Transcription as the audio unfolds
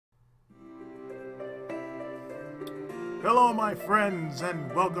Hello, my friends,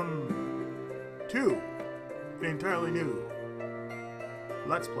 and welcome to an entirely new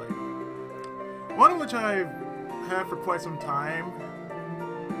Let's Play. One which I've had for quite some time,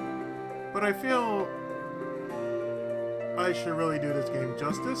 but I feel I should really do this game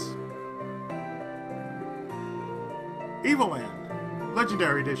justice. Evoland,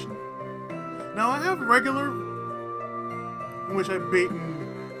 Legendary Edition. Now, I have regular, which I've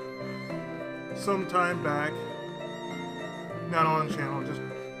beaten some time back. Not on the channel, just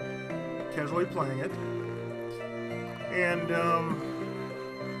casually playing it. And,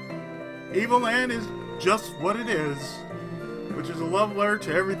 Evoland is just what it is, which is a love letter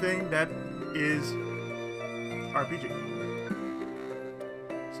to everything that is RPG.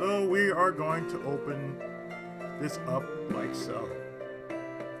 So we are going to open this up like so.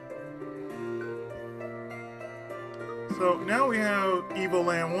 So now we have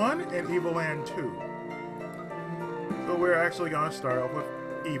Evoland 1 and Evoland 2. So we're actually going to start off with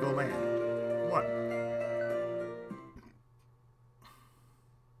Evoland 1.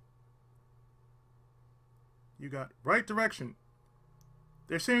 You got right direction.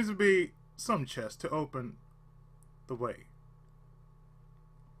 There seems to be some chest to open the way.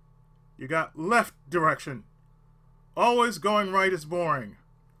 You got left direction. Always going right is boring.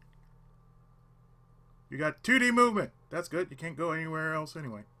 You got 2D movement. That's good. You can't go anywhere else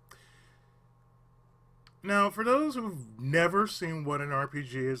anyway. Now, for those who've never seen what an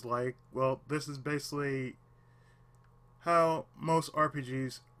RPG is like, well, this is basically how most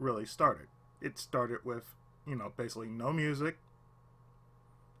RPGs really started. It started with, basically no music.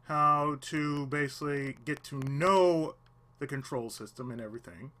 How to basically get to know the control system and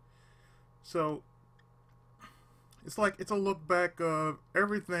everything. So, it's a look back of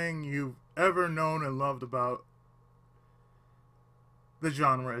everything you've ever known and loved about the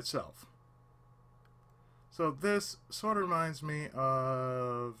genre itself. So this sort of reminds me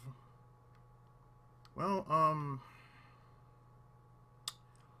of, well,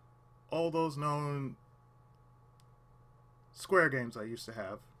 all those known Square games I used to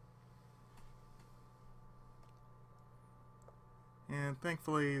have. And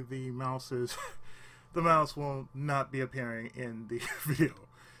thankfully the mouse will not be appearing in the video.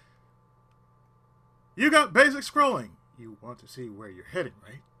 You got basic scrolling. You want to see where you're heading,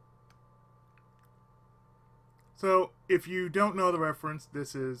 right? So, if you don't know the reference,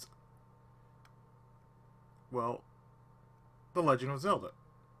 this is, well, The Legend of Zelda.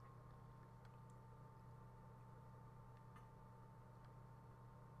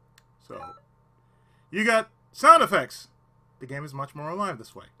 So, you got sound effects. The game is much more alive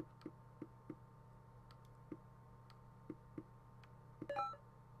this way.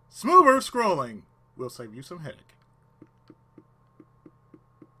 Smoother scrolling will save you some headache.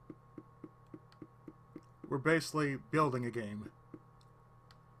 We're basically building a game,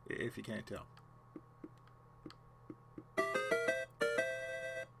 if you can't tell.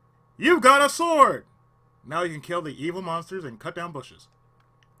 You've got a sword! Now you can kill the evil monsters and cut down bushes.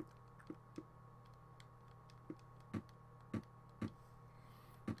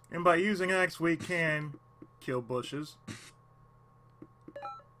 And by using axe, we can kill bushes.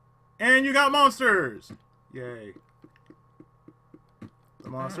 And you got monsters! Yay. The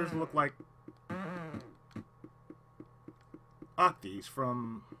monsters look like Octis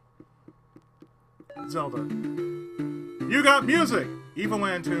from Zelda. You got music!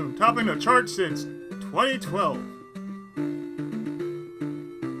 Evoland tune, topping the chart since 2012.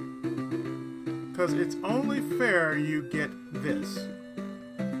 Because it's only fair you get this.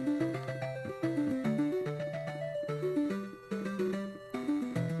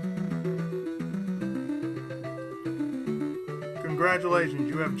 Congratulations,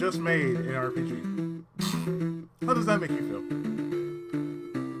 you have just made an RPG. How does that make you feel?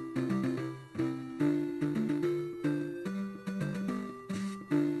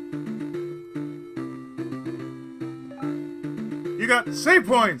 You got save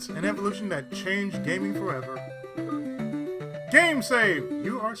points! An evolution that changed gaming forever. Game save!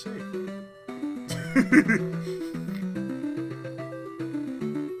 You are saved.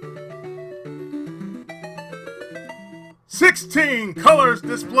 16 colors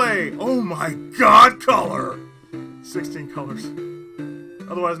display! Oh my god, color! 16 colors.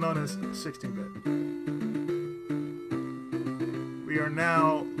 Otherwise known as 16-bit. We are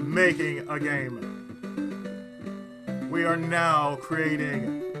now making a game. We are now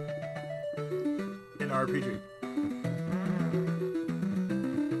creating an RPG.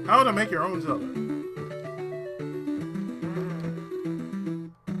 How to make your own Zelda.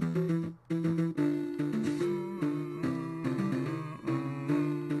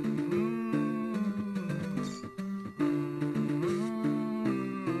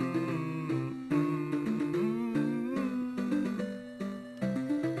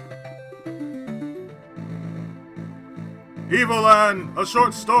 Evoland, a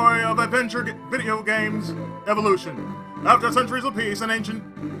short story of adventure video games evolution. After centuries of peace and ancient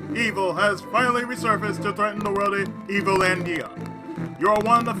evil has finally resurfaced to threaten the world of Evolandia. You are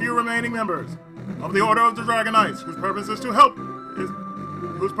one of the few remaining members of the Order of the Dragon Knights, whose purpose is to travel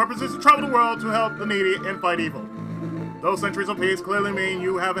the world to help the needy and fight evil. Those centuries of peace clearly mean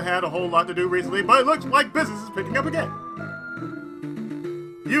you haven't had a whole lot to do recently, but it looks like business is picking up again.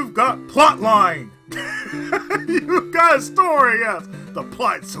 You've got plotline. You've got a story, yes. The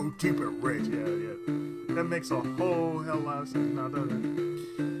plot's so deep and rich, yeah. That makes a whole hell lot of sense now, doesn't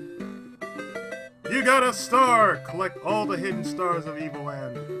it? You got a star. Collect all the hidden stars of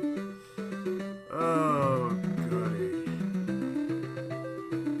Evoland. Oh, goody.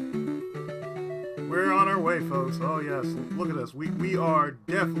 We're on our way, folks. Oh, yes. Look at us. We are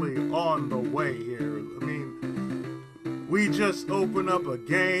definitely on the way here. I mean, we just opened up a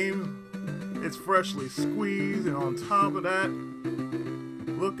game. It's freshly squeezed, and on top of that,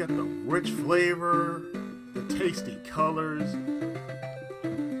 look at the rich flavor, the tasty colors,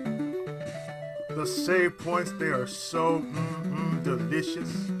 the save points. They are so delicious.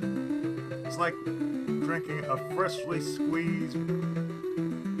 It's like drinking a freshly squeezed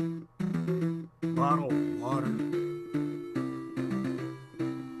bottle of water.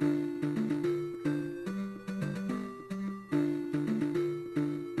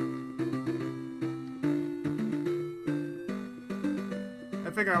 I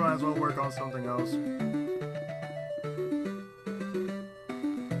figure I might as well work on something else.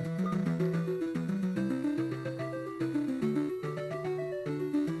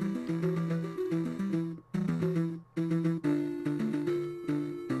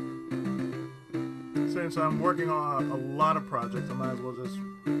 Since I'm working on a lot of projects, I might as well just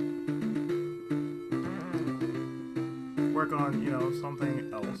work on, something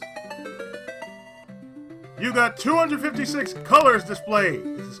else. You got 256 colors displayed!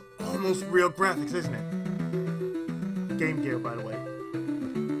 This is almost real graphics, isn't it? Game Gear, by the way.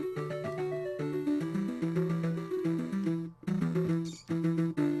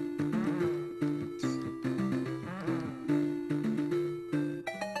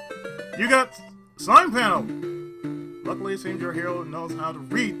 You got sign panel! Luckily, it seems your hero knows how to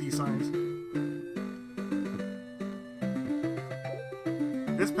read these signs.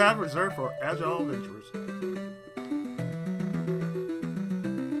 This path reserved for agile adventurers.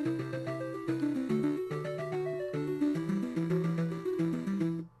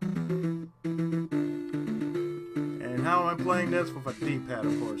 And how am I playing this? With a D-pad,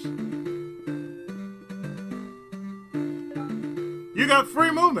 of course. You got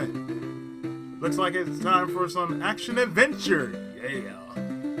free movement! Looks like it's time for some action-adventure! Yeah!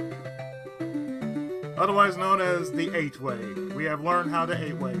 Otherwise known as the 8-way. We have learned how to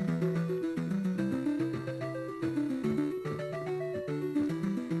 8-way.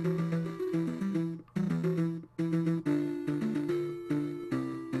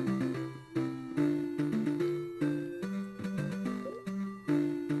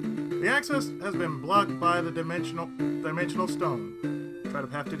 The access has been blocked by the dimensional stone. Try to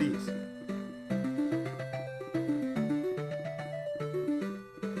path to these.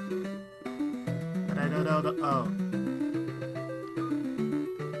 Oh.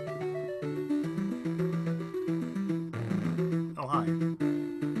 Oh, hi.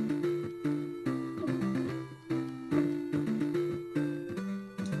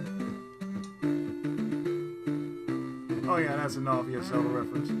 Oh yeah, that's an obvious Zelda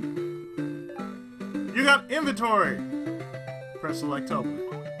reference. You got inventory! Press select to open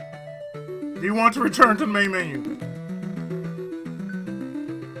it. Do you want to return to the main menu?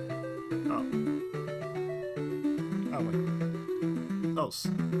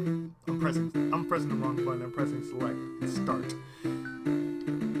 I'm pressing the wrong button. I'm pressing select and start.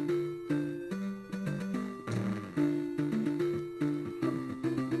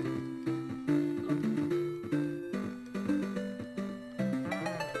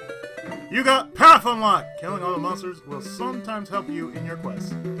 You got path unlock! Killing all the monsters will sometimes help you in your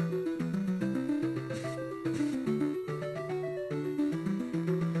quest.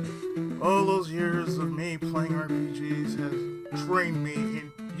 All those years of me playing RPGs has trained me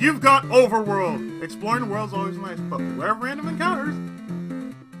in... You've got Overworld! Exploring the world's always nice, but beware of random encounters!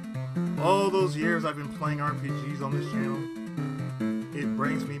 All those years I've been playing RPGs on this channel, it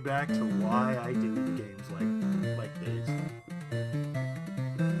brings me back to why I do games like these.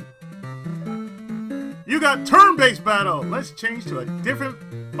 You got turn-based battle! Let's change to a different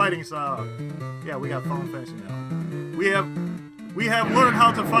fighting style. Yeah, we got Final Fantasy now. We have learned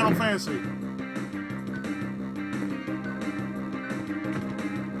how to Final Fantasy.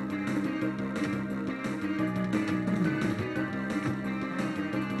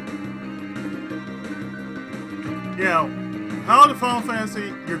 Yeah, how to Final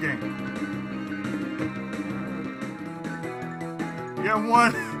Fantasy your game. You have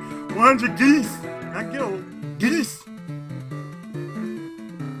 100 geese. Not gil, geese.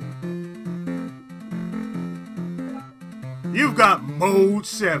 You've got Mode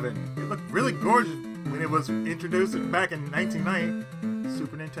 7. It looked really gorgeous when it was introduced back in 1990.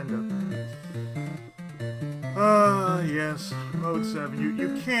 Super Nintendo. Yes, Mode 7.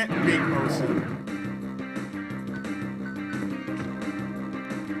 You can't beat Mode 7.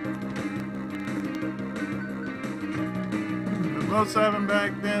 The Mode 7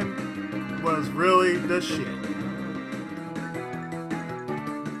 back then was really the shit.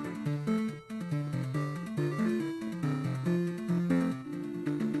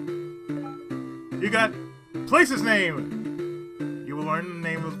 You got places named. You will learn the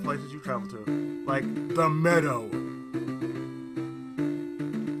name of the places you travel to, like the Meadow.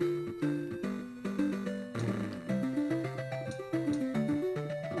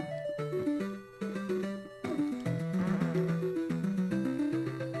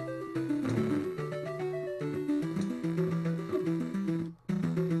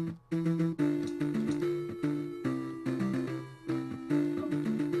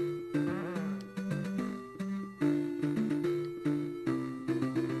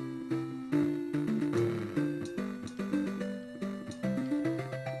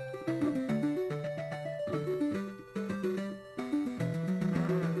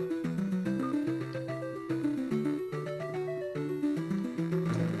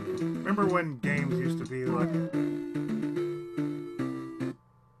 Remember when games used to be like...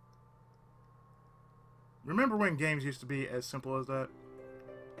 Remember when games used to be as simple as that?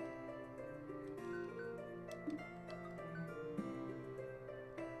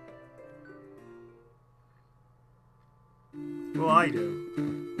 Well, I do.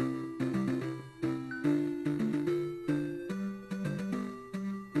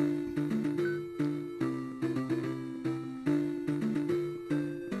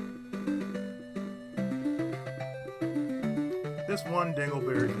 This one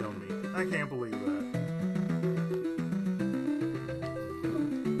dingleberry killed me. I can't believe that.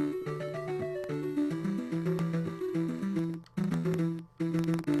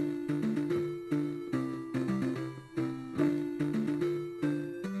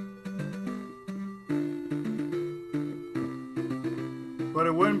 But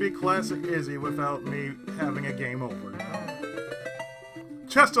it wouldn't be classic Izzy without me having a game over.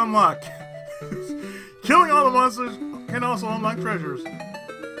 Chest unlock! Killing all the monsters can also unlock treasures.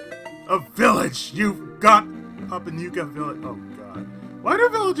 A village! You've got Papanuka Village. Oh god. Why do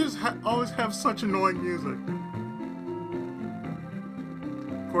villages always have such annoying music?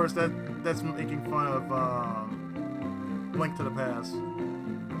 Of course, that's making fun of Link to the Past.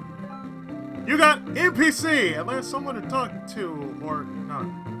 You got NPC! At least someone to talk to, or not.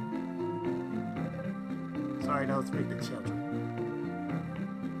 Sorry, don't speak to children.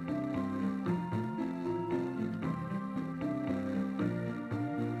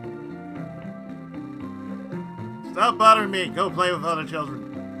 Stop bothering me. Go play with other children.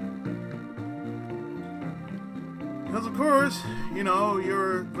 Because of course, you know,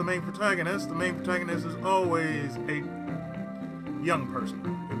 you're the main protagonist. The main protagonist is always a young person.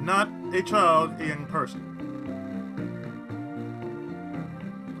 If not a child, a young person.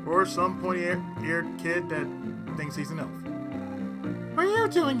 Or some pointy-eared kid that thinks he's an elf. What are you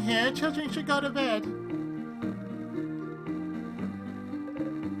doing here? Children should go to bed.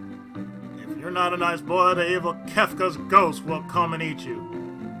 You're not a nice boy, the evil Kefka's ghost will come and eat you.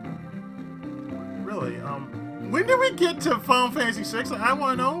 Really, when did we get to Final Fantasy VI? I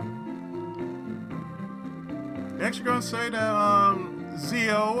want to know. Next you're going to say that,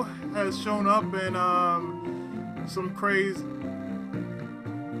 Zio has shown up and, some craze,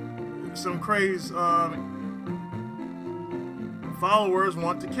 followers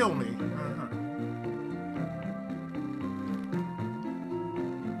want to kill me.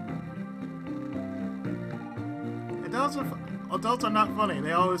 Adults are not funny.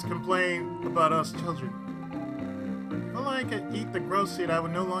 They always complain about us children. If only I could eat the gross seed, I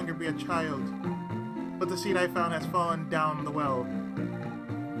would no longer be a child. But the seed I found has fallen down the well.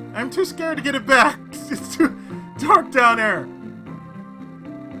 I'm too scared to get it back. It's too dark down there.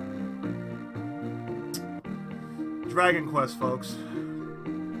 Dragon Quest, folks.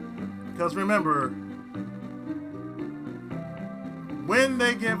 Because remember, when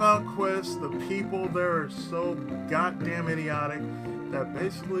they give out quests, the people there are so goddamn idiotic that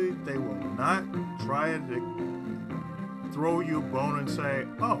basically they will not try to throw you a bone and say,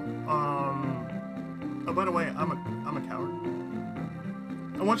 oh, by the way, I'm a coward.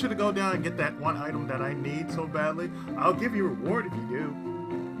 I want you to go down and get that one item that I need so badly. I'll give you a reward if you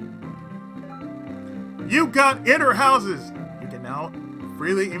do. You got inner houses! You can now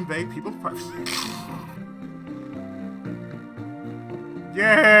freely invade people's privacy.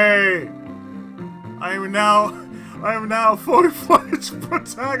 Yay! I am now a fully fledged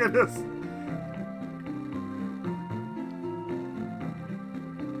protagonist.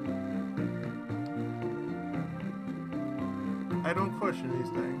 I don't question these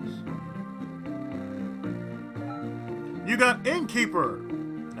things. You got innkeeper.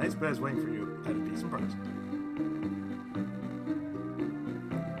 Nice bed's waiting for you at a decent price.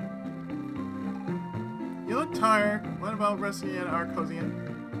 You look tired. What about resting in our cozy inn?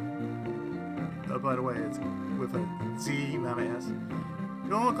 Oh, by the way, it's with a Z, not an S. You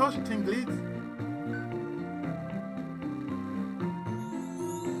don't want to cost you 10 gleeds?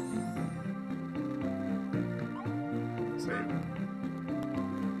 Save.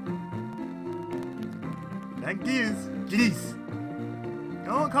 That geese. Geese. You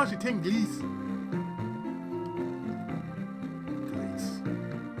don't want to cost you 10 geese. Geese.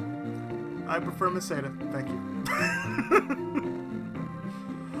 I prefer Meseta. Thank you.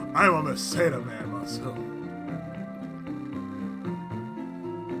 I'm a Meseta man myself.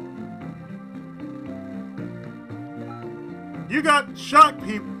 You got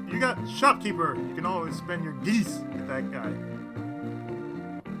shopkeeper. You can always spend your geese with that guy.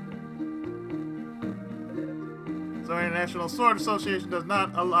 So International Sword Association does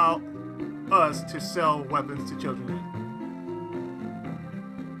not allow us to sell weapons to children.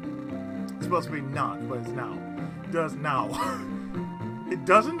 It's supposed to be not, but it's now. It does now. It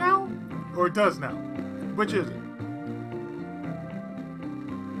doesn't now? Or it does now? Which is it?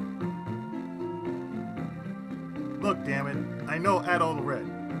 Look, damn it. I know adult red.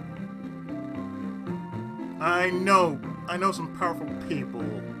 I know some powerful people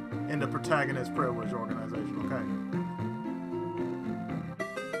in the protagonist privilege organization, okay?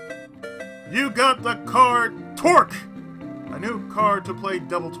 You got the card Torque! A new card to play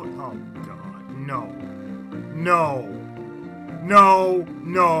double twin. Oh, God. No. No. No.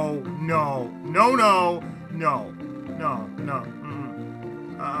 No. No. No. No. No. No. No.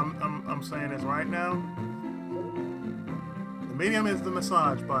 I'm saying this right now. The medium is The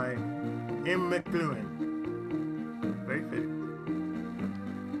Massage by M. McLuhan. Very fitting.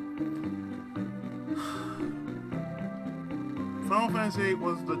 Final Fantasy VIII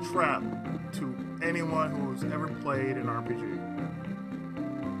was the trap to anyone who's ever played an RPG.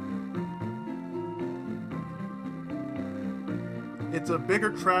 It's a bigger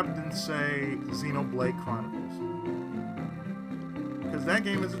trap than, say, Xenoblade Chronicles. Because that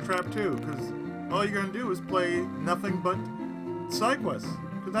game is a trap too, because all you're going to do is play nothing but side quests.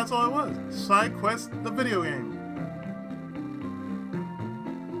 Because that's all it was. Side quests, the video game.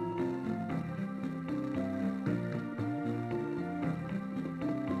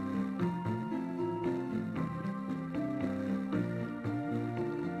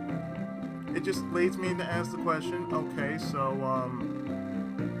 It just leads me to ask the question, okay, so,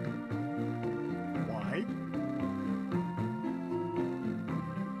 why?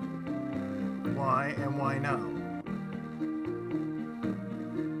 Why and why now?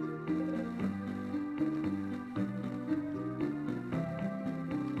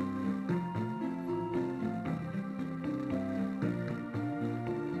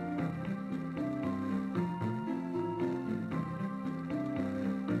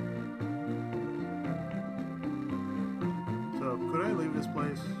 Could I leave this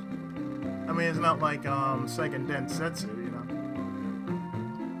place? I mean, it's not like Seiken Densetsu, you know.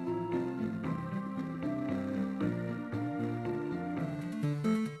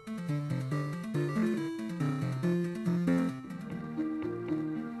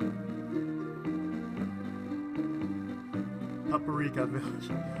 Paprika Village.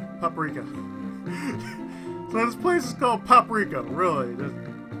 Paprika. So this place is called Paprika, really.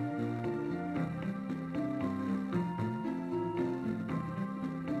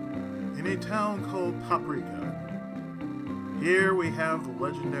 In a town called Paprika. Here we have the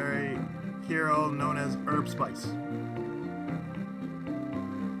legendary hero known as Herb Spice.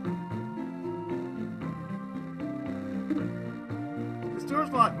 This door's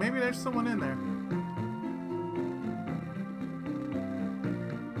locked. Maybe there's someone in there.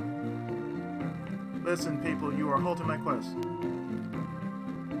 Listen, people, you are halting my quest.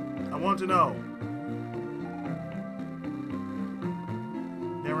 I want to know.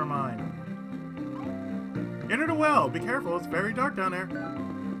 Never mind. Enter the well. Be careful. It's very dark down there.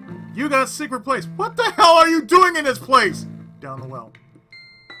 You got a secret place. What the hell are you doing in this place? Down the well.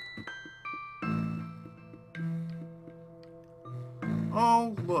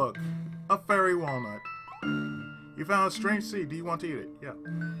 Oh, look. A fairy walnut. You found a strange seed. Do you want to eat it? Yeah.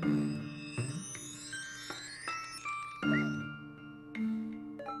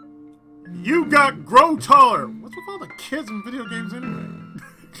 You got grow taller! What's with all the kids in video games anyway?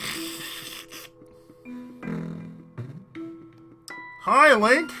 Hi,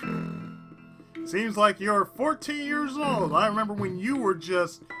 Link! Seems like you're 14 years old. I remember when you were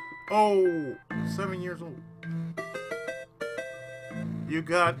just, 7 years old. You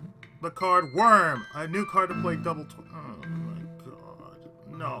got the card Worm, a new card to play double. Oh my god.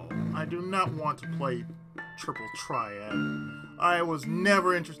 No, I do not want to play Triple Triad. I was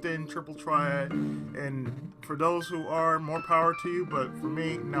never interested in Triple Triad, and for those who are, more power to you, but for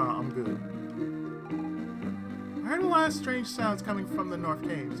me, nah, I'm good. I heard a lot of strange sounds coming from the North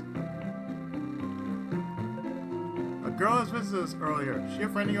Caves. A girl has visited us earlier. Is she a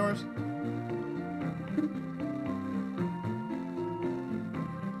friend of yours?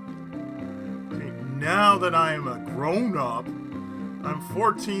 See, now that I am a grown-up, I'm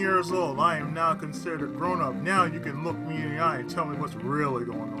 14 years old. I am now considered a grown-up. Now you can look me in the eye and tell me what's really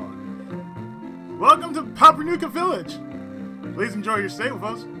going on. Welcome to Paprika Village. Please enjoy your stay with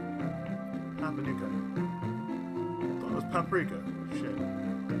us. Paprika. I thought it was paprika. Shit.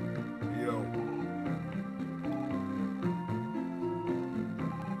 Yo.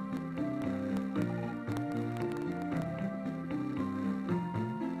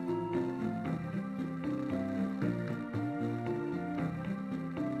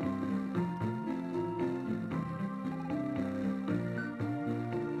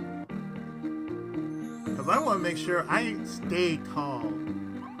 Because I want to make sure I stay tall.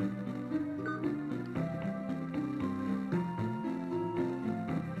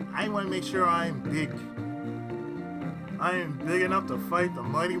 I want to make sure I'm big. I am big enough to fight the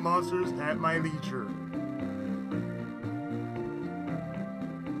mighty monsters at my leisure.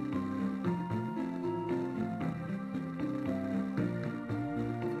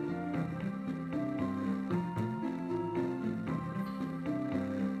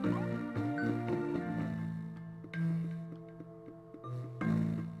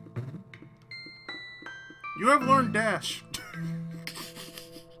 You have learned Dash.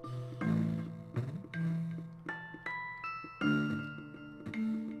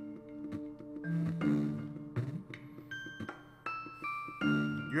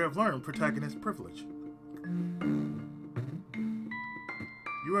 You have learned Protagonist Privilege.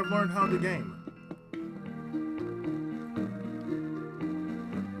 You have learned how to game.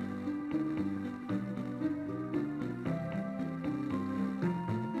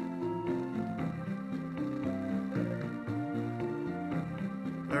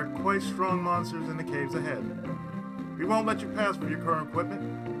 There are quite strong monsters in the caves ahead. We won't let you pass with your current equipment.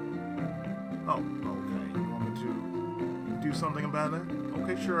 Oh, okay. You want me to do something about that?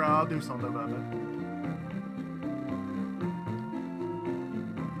 Okay, sure, I'll do something about that.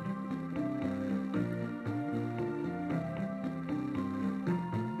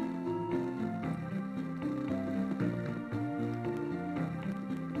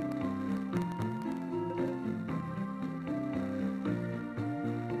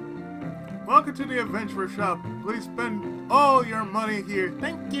 Welcome to the Adventure Shop. Please spend all your money here.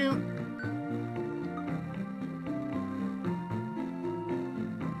 Thank you.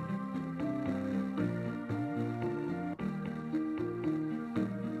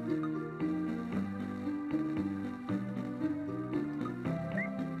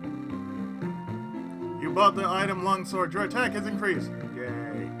 You bought the item Longsword. Your attack has increased.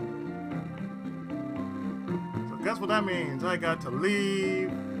 Yay. So guess what that means? I got to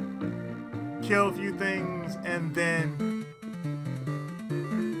leave, kill a few things, and then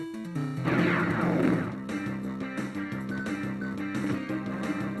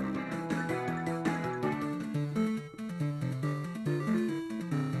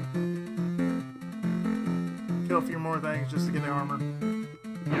kill a few more things just to get the armor.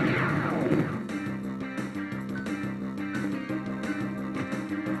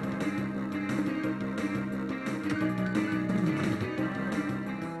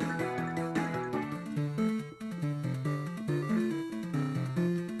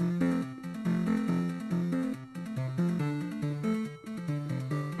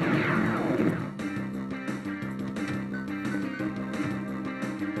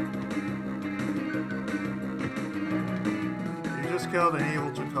 Killed an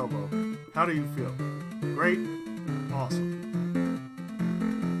evil Chocobo. How do you feel? Great? Awesome.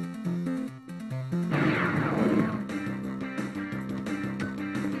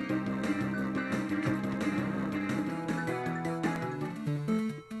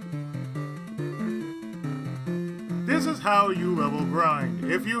 This is how how you level grind.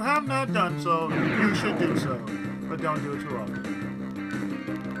 If you have not done so, you should do so, but don't do it too often.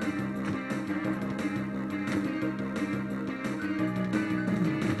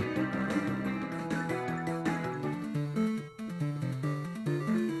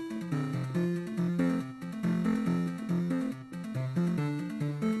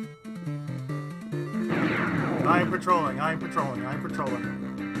 I'm patrolling, I'm patrolling, I'm patrolling.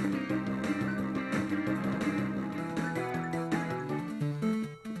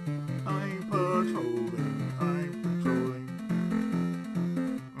 I'm patrolling, I'm patrolling.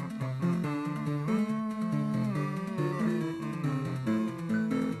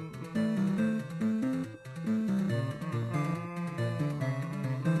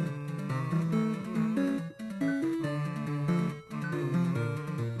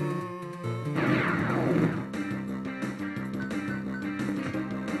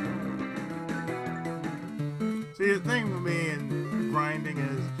 See, the thing with me and grinding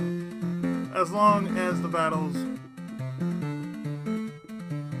is, as long as the battles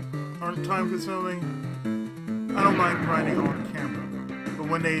aren't time-consuming, I don't mind grinding on camera. But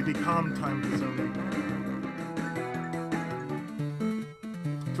when they become time-consuming,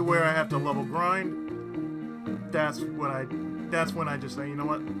 to where I have to level grind, that's when I just say, you know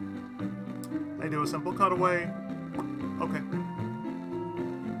what? I do a simple cutaway. Okay.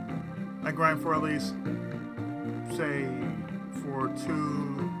 I grind for at least, say, for 2,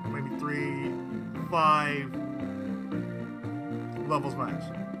 maybe 3, 5 levels max.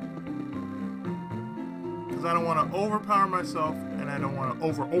 Because I don't want to overpower myself, and I don't want to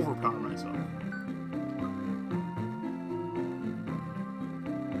overpower myself.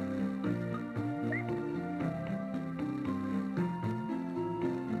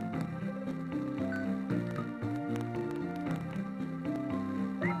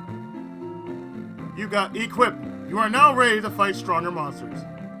 You got equipped. You are now ready to fight stronger monsters.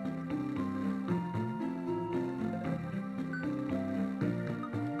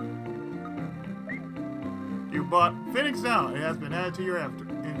 You bought Phoenix Down. It has been added to your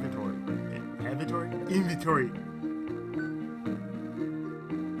inventory. Inventory.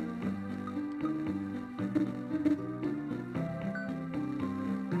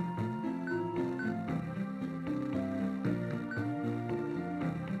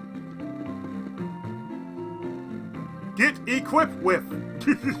 Get equipped with.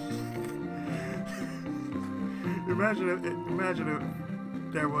 Imagine if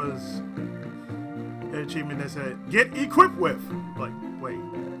there was an achievement that said "Get equipped with." Like, wait,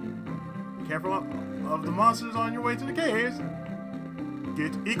 be careful of the monsters on your way to the caves.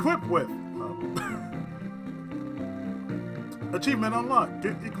 Get equipped with. Achievement unlocked.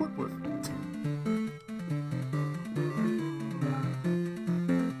 Get equipped with.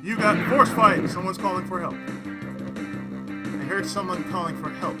 You got force fight. Someone's calling for help. I heard someone calling for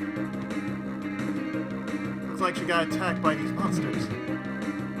help. Looks like she got attacked by these monsters.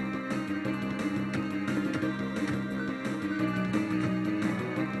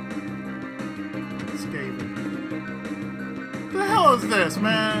 Scathing. The hell is this,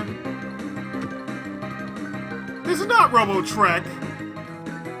 man? This is not Robo-Trek.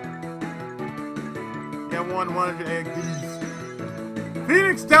 Yeah, one egg.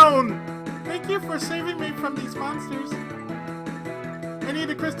 Phoenix Down! Thank you for saving me from these monsters. I need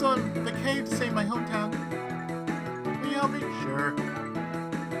a crystal in the cave to save my hometown. Can you help me? Sure.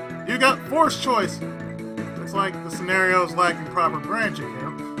 You got force choice. Looks like the scenario is lacking proper branching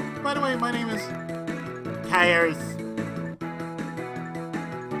here. By the way, my name is Chaos.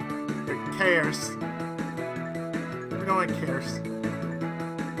 Chaos. We're going Chaos.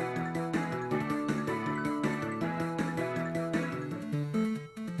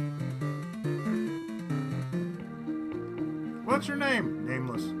 What's your name?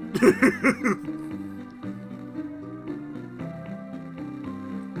 Nameless.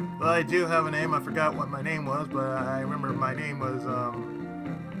 Well, I do have a name. I forgot what my name was, but I remember my name was,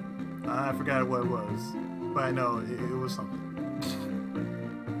 I forgot what it was. But I know it was something.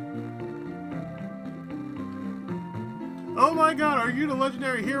 Oh my god, are you the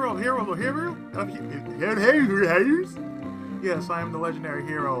legendary hero? Yes, I am the legendary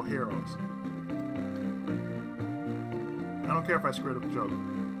hero heroes. I don't care if I screwed up the joke.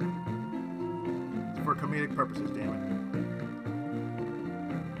 It's for comedic purposes, damn it.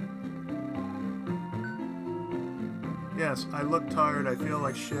 Yes, I look tired, I feel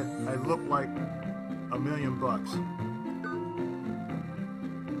like shit, I look like $1,000,000.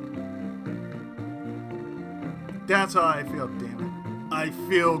 That's how I feel, damn it. I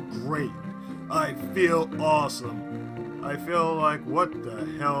feel great. I feel awesome. I feel like, what the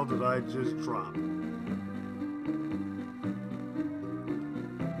hell did I just drop?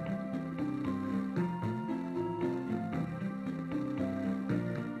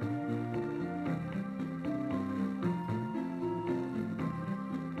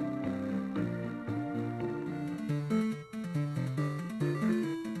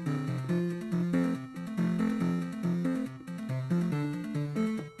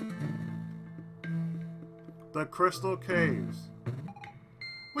 The Crystal Caves.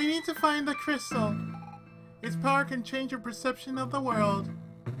 We need to find the crystal. Its power can change your perception of the world.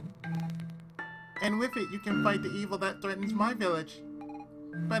 And with it, you can fight the evil that threatens my village.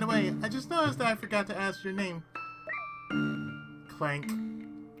 By the way, I just noticed that I forgot to ask your name. Clank.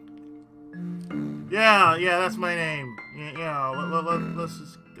 Yeah, that's my name. Let's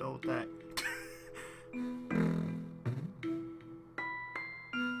just go with that.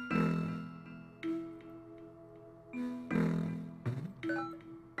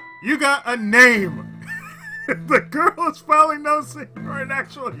 You got a name! The girl is finally noticing you're an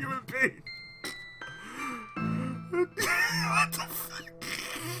actual human being. What the fuck?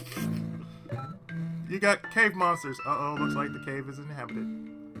 You got cave monsters. Uh-oh, looks like the cave is inhabited.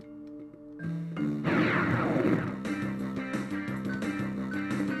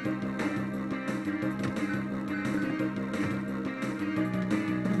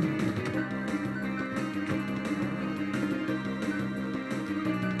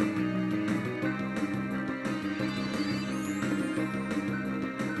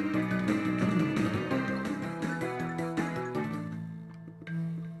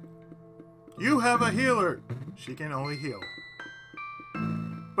 You have a healer. She can only heal.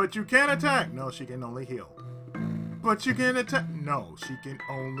 But you can't attack. No, she can only heal. But you can attack. No, she can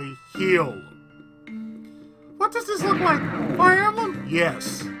only heal. What does this look like? Fire Emblem?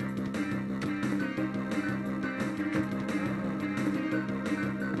 Yes.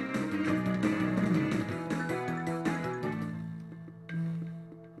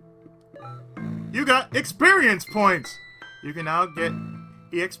 You got experience points. You can now get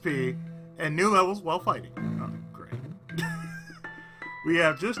EXP and new levels while fighting. Oh, great. We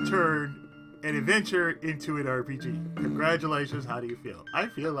have just turned an adventure into an RPG. Congratulations, how do you feel? I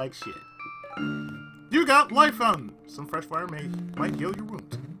feel like shit. You got Life Fountain. Some fresh water might heal your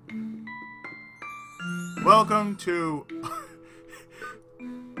wounds. Welcome to...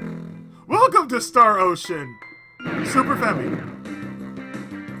 Welcome to Star Ocean. Super Femi.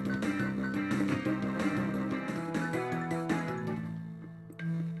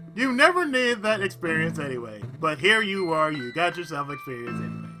 You never needed that experience anyway, but here you are, you got yourself experience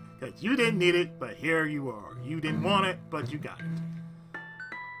anyway. Because you didn't need it, but here you are. You didn't want it, but you got it.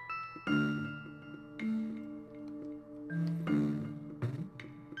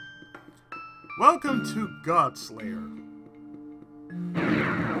 Welcome to Godslayer.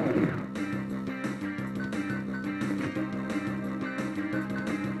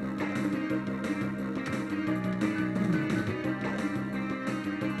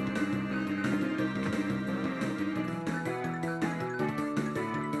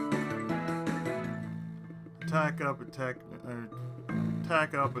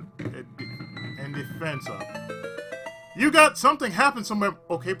 Attack up, and defense up. You got something happen somewhere.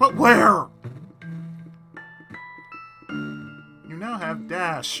 Okay, but where? You now have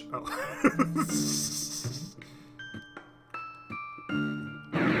dash. Oh.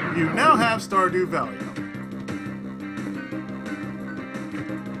 You now have Stardew Valley.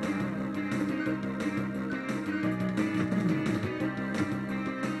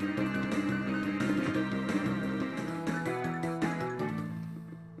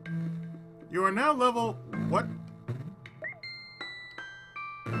 You are now level... What?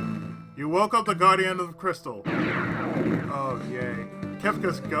 You woke up the Guardian of the Crystal. Oh, yay.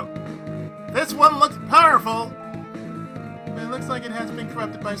 Kefka's go... This one looks powerful! But it looks like it has been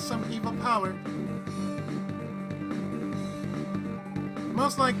corrupted by some evil power.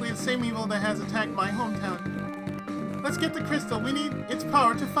 Most likely the same evil that has attacked my hometown. Let's get the crystal. We need its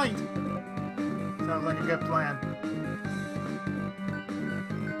power to fight. Sounds like a good plan.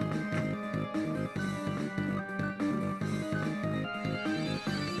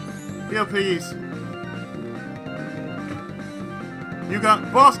 Feel peace. You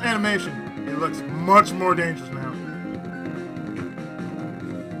got boss animation. It looks much more dangerous now.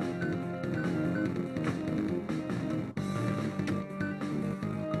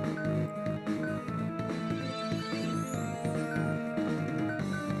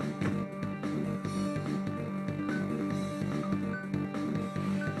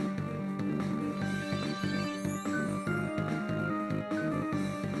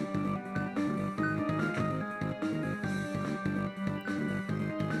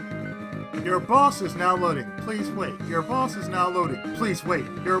 Your boss is now loading. Please wait. Your boss is now loading. Please wait.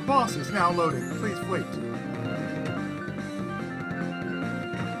 Your boss is now loading. Please wait.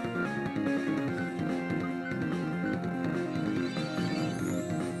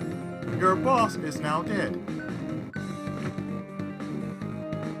 Your boss is now dead.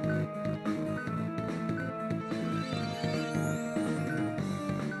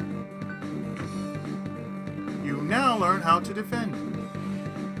 learn how to defend.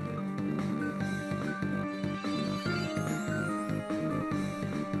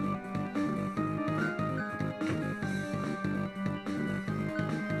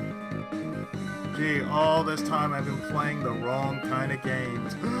 Gee, all this time I've been playing the wrong kind of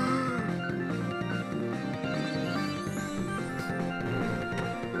games.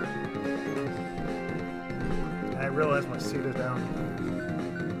 I realize my seat is down.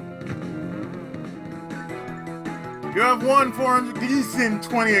 You have won 400 decent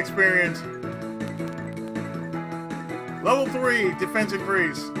 20 experience. Level 3, defense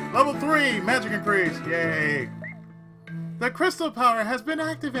increase. Level 3, magic increase. Yay. The crystal power has been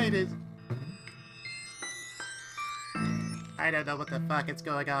activated. I don't know what the fuck is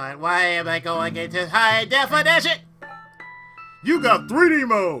going on. Why am I going into high definition? You got 3D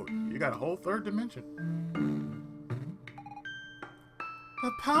mode. You got a whole third dimension.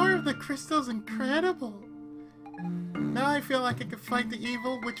 The power of the crystal is incredible. Now I feel like I can fight the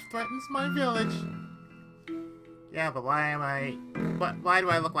evil which threatens my village. Yeah, but why do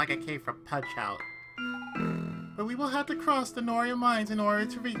I look like I came from Punch-Out? But we will have to cross the Noria Mines in order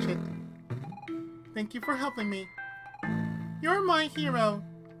to reach it. Thank you for helping me. You're my hero.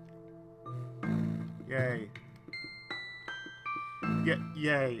 Yay.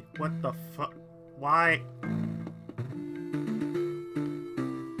 Yay. What the fuck? Why?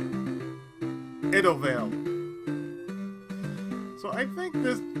 Evoland. So I think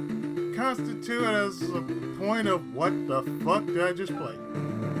this constitutes as a point of what the fuck did I just play?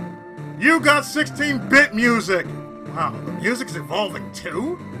 You got 16-bit music! Wow, the music's evolving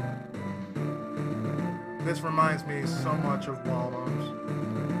too? This reminds me so much of Wild Arms.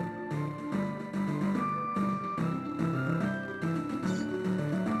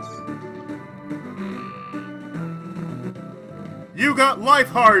 You got life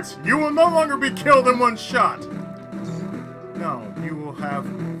hearts! You will no longer be killed in one shot! No, you will have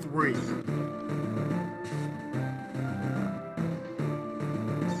 3. I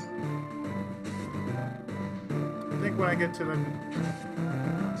think when I get to the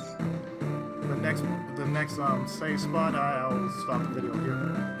next save spot, I'll stop the video here.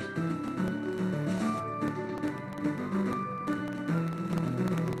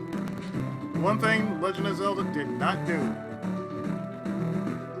 One thing Legend of Zelda did not do.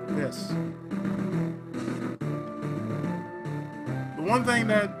 This. The one thing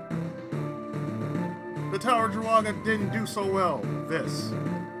that the Tower of Druaga didn't do so well. This.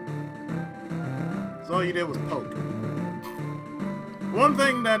 So all you did was poke. One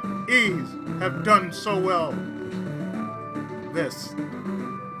thing that E's have done so well. This.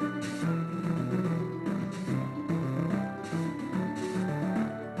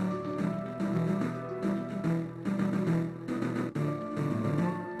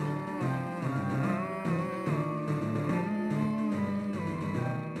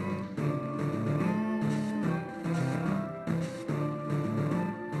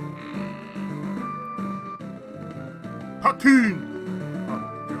 Hakeem!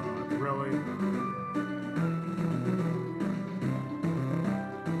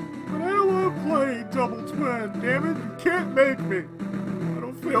 Double twin, damn it, you can't make me. I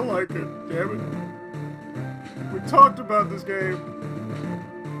don't feel like it, damn it. We talked about this game.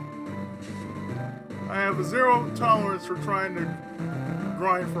 I have a 0 tolerance for trying to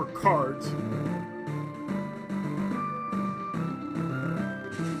grind for cards.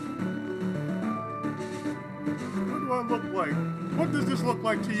 What do I look like? What does this look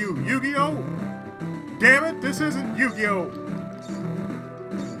like to you? Yu-Gi-Oh? Damn it, this isn't Yu-Gi-Oh!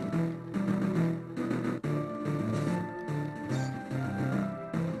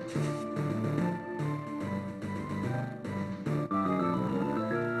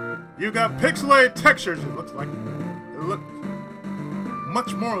 You got pixelated textures. It looks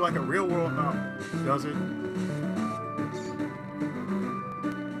much more like a real world novel, does it?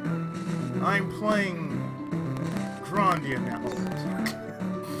 I'm playing Grandia now.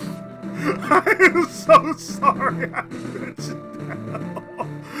 I am so sorry I mentioned that.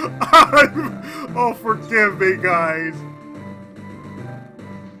 Oh, forgive me, guys.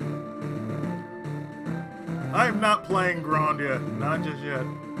 I'm not playing Grandia, not just yet.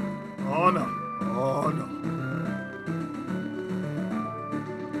 Oh no. Oh no.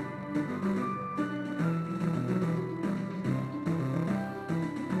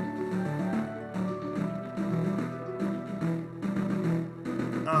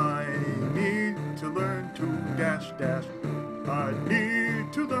 I need to learn to dash dash. I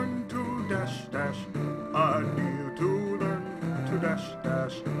need to learn to dash dash. I need to learn to dash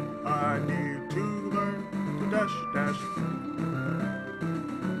dash. I need to learn to dash dash.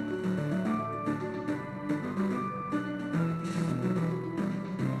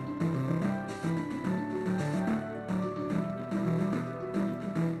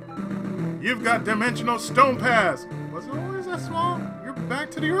 You've got dimensional stone paths. Was it always that small? You're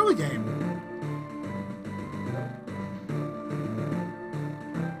back to the early game.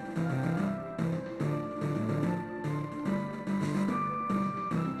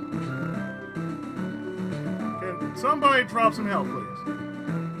 Can somebody drop some help, please?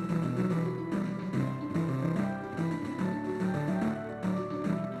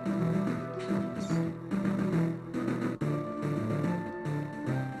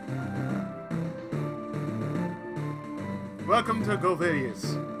 Welcome to Govidius.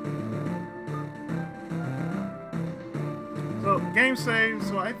 So, game save,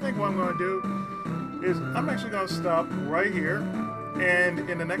 so I think what I'm going to do is I'm actually going to stop right here, and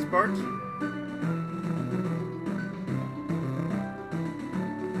in the next part,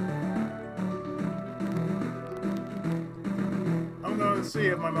 I'm going to see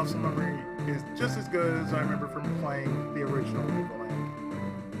if my muscle memory is just as good as I remember from playing the original Evoland,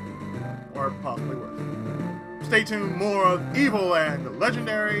 or possibly worse. Stay tuned, more of Evoland, the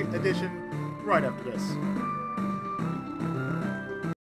Legendary Edition, right after this.